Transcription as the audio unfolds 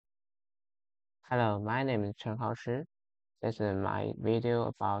Hello, my name is Chenghao Shi. This is my video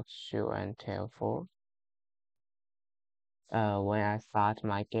about Show and Tell 4. When I start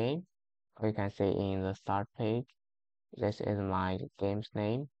my game, you can see in the start page, this is my game's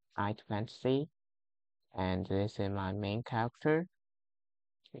name, Night Fantasy, and this is my main character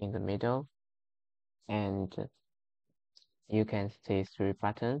in the middle. And you can see three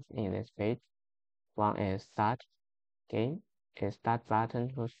buttons in this page. One is Start Game, is Start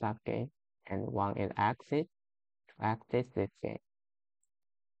button to start game, and one is Exit to exit this game.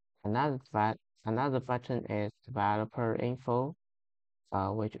 Another button is Developer Info,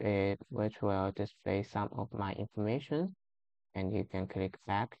 which will display some of my information, and you can click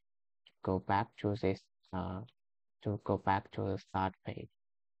back to go back to this the start page.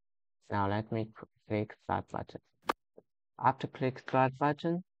 Now let me click start button. After click start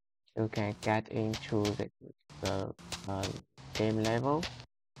button, you can get into the game level,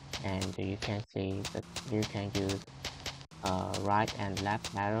 and you can see that you can use right and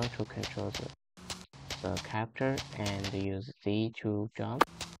left arrow to control the character, and use Z to jump,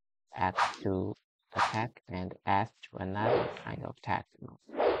 X to attack, and S to another kind of attack.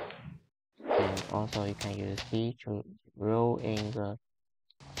 And also you can use C to roll in the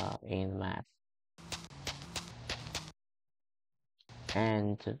map.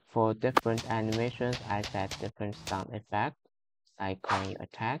 And for different animations, I set different sound effects. Like when you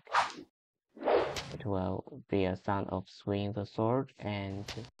attack, it will be a sound of swing the sword, and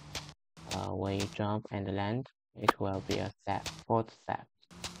when you jump and land, it will be a fourth step.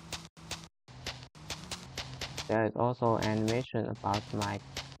 There is also animation about my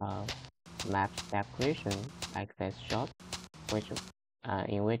map decoration, like this shot,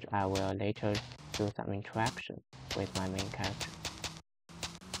 in which I will later do some interaction with my main character.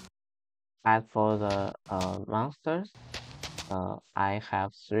 As for the monsters, I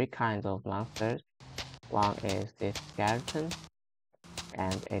have three kinds of monsters. One is this skeleton,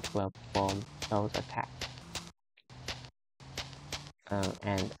 and it will perform those attacks.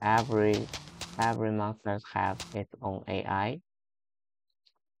 And every monster has its own AI,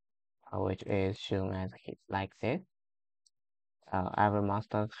 which is shown as like this. Every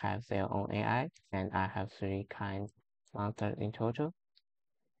monster has their own AI, and I have three kinds of monsters in total.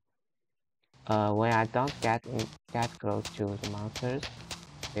 When I don't get close to the monsters,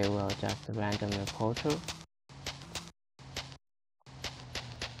 they will just randomly portal.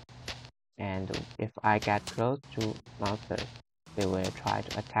 And if I get close to monsters, they will try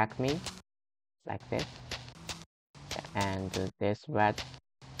to attack me, like this. And this red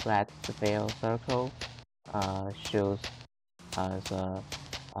sphere circle shows the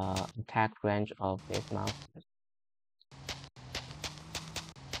attack range of these monsters.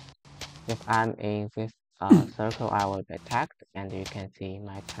 If I'm in this circle, I will be attacked, and you can see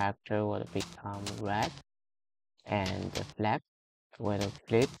my character will become red, and the flag will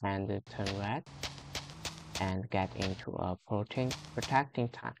flip and turn red, and get into a protecting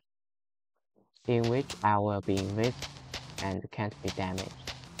time, in which I will be invisible and can't be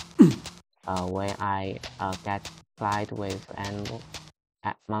damaged. When I get collide with animal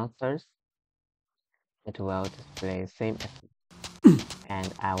monsters, it will display same effect,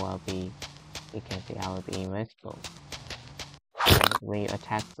 and you can see I will be invisible. And when you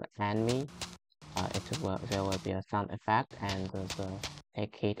attack the enemy, there will be a sound effect and the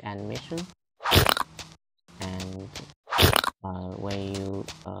take hit animation. And when you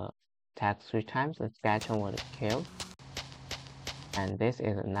attack 3 times, the skeleton will kill. And this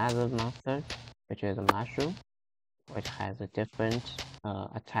is another monster, which is a mushroom, which has a different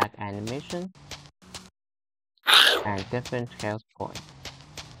attack animation and different health points.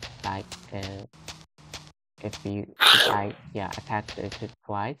 Like if I attack it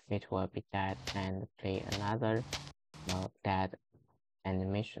twice, it will be dead and play another dead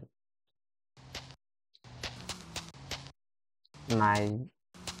animation. My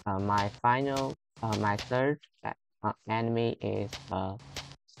third enemy is a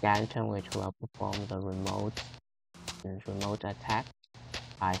skeleton, which will perform the remote attack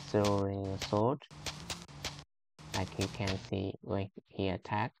by throwing a sword. Like you can see, when he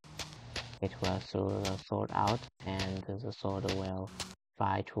attacks, it will throw the sword out, and the sword will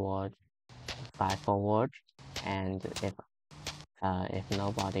fly forward, and if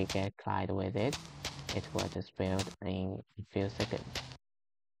nobody gets collided with it, it will disappear in a few seconds.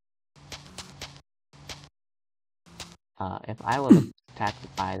 If I was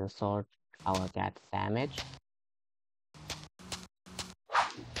attacked by the sword, I will get damaged.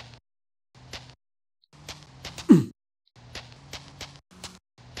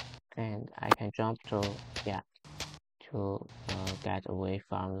 And I can jump to to get away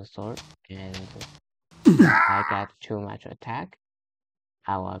from the sword, and if I get too much attack,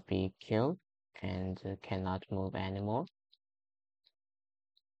 I will be killed and cannot move anymore.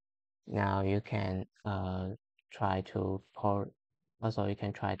 Now you can try to pause. Also, you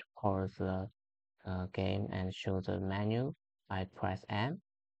can try to pause the game and show the menu. I press M,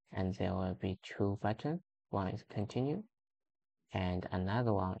 and there will be two buttons. One is continue, and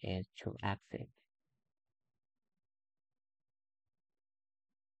another one is to exit.